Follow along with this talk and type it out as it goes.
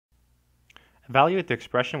Evaluate the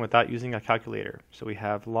expression without using a calculator. So we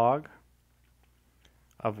have log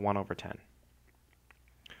of 1 over 10.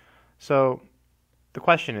 So the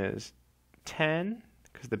question is 10,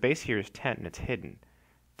 because the base here is 10 and it's hidden.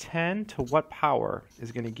 10 to what power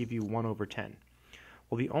is going to give you 1 over 10?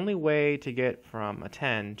 Well, the only way to get from a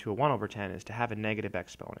 10 to a 1 over 10 is to have a negative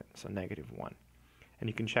exponent, so negative 1. And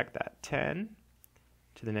you can check that. 10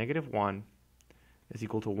 to the negative 1 is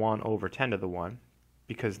equal to 1 over 10 to the 1,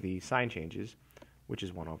 because the sign changes, which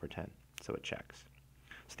is 1 over 10. So it checks.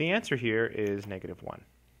 So the answer here is negative 1.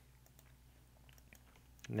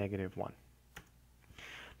 Negative 1.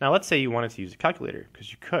 Now let's say you wanted to use a calculator,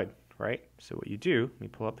 because you could, right? So what you do, let me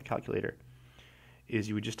pull up the calculator, is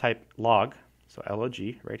you would just type log, so log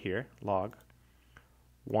right here, log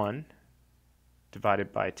 1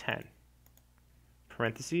 divided by 10,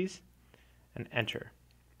 parentheses, and enter.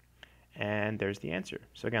 And there's the answer.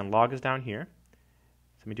 So again, log is down here.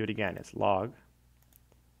 So let me do it again. It's log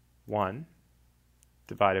 1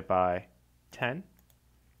 divided by 10,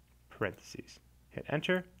 parentheses. Hit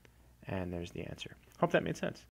enter, and there's the answer. Hope that made sense.